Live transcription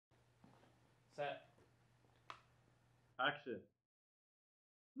Set. Action.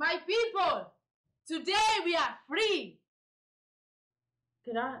 My people, today we are free.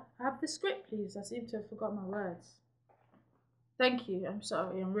 Could I have the script, please? I seem to have forgotten my words. Thank you. I'm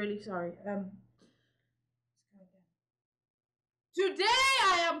sorry. I'm really sorry. Let's go again. Today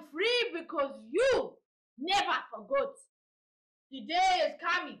I am free because you never forgot. The day is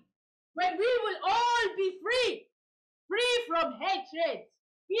coming when we will all be free. Free from hatred,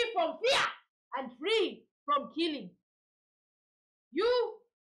 free from fear, and free from killing.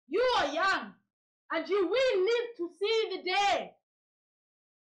 You are young, and you will live to see the day.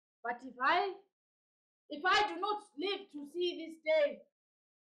 But if I do not live to see this day,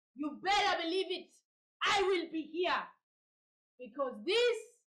 you better believe it, I will be here. Because this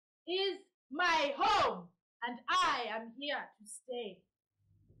is my home, and I am here to stay.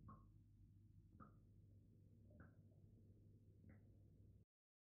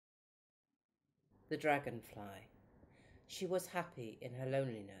 The dragonfly. She was happy in her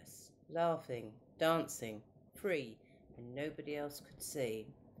loneliness, laughing, dancing, free, and nobody else could see,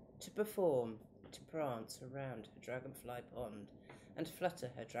 to perform, to prance around her dragonfly pond, and flutter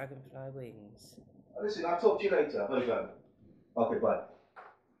her dragonfly wings. Listen, I'll talk to you later. I've got to go. Okay, bye.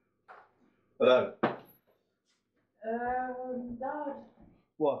 Hello? Dad.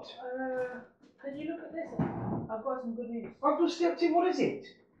 What? Can you look at this? I've got some good news. Uncle Stepty, what is it?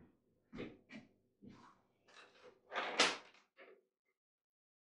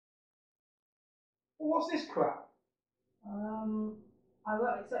 Well, what's this crap? I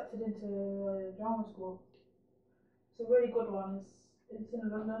got accepted into drama school. It's a really good one. It's in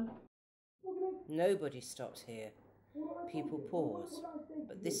London. Nobody stopped here. People pause,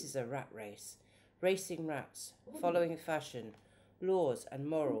 but this is a rat race. Racing rats, following fashion, laws and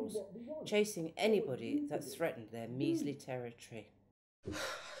morals, chasing anybody that threatened their measly territory.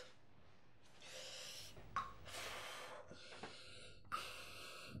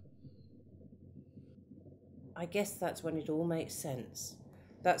 I guess that's when it all makes sense.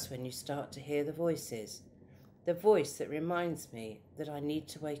 That's when you start to hear the voices. The voice that reminds me that I need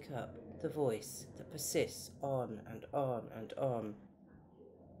to wake up. The voice that persists on and on and on.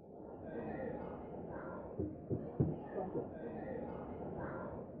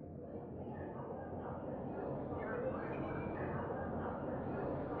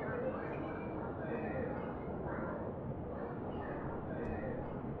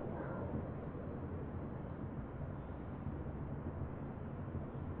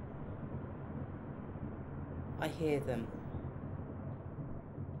 I hear them.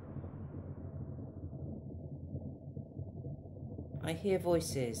 I hear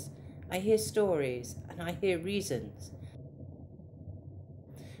voices, I hear stories, and I hear reasons.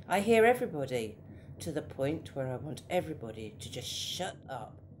 I hear everybody, to the point where I want everybody to just shut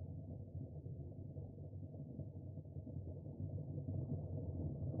up.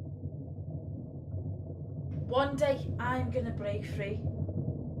 One day I'm gonna break free.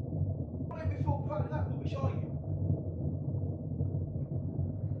 Don't be feel proud of that rubbish, are you?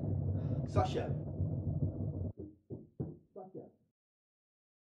 Sasha.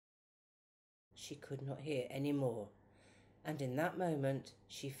 She could not hear any more, and in that moment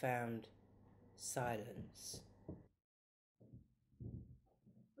she found silence.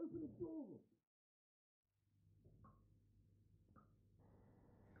 Open the door.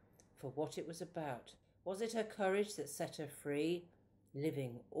 For what it was about. Was it her courage that set her free?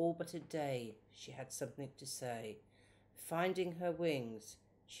 Living all but a day, she had something to say. Finding her wings,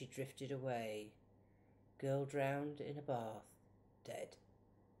 she drifted away. Girl drowned in a bath, dead.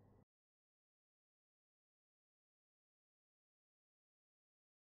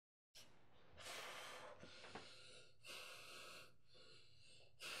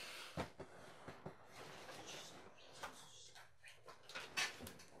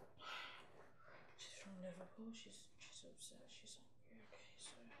 Liverpool, she's upset, she's angry. Okay,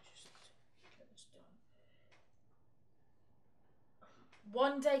 so just get this done.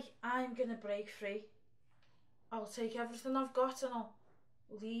 One day I'm gonna break free. I'll take everything I've got and I'll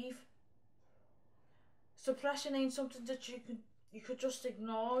leave. Suppression ain't something that you could just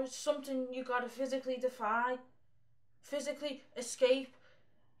ignore. It's something you gotta physically defy, physically escape,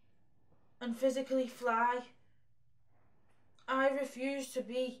 and physically fly. I refuse to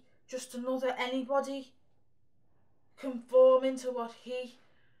be just another anybody, conforming to what he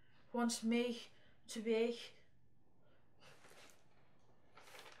wants me to be.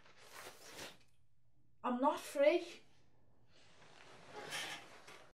 I'm not free.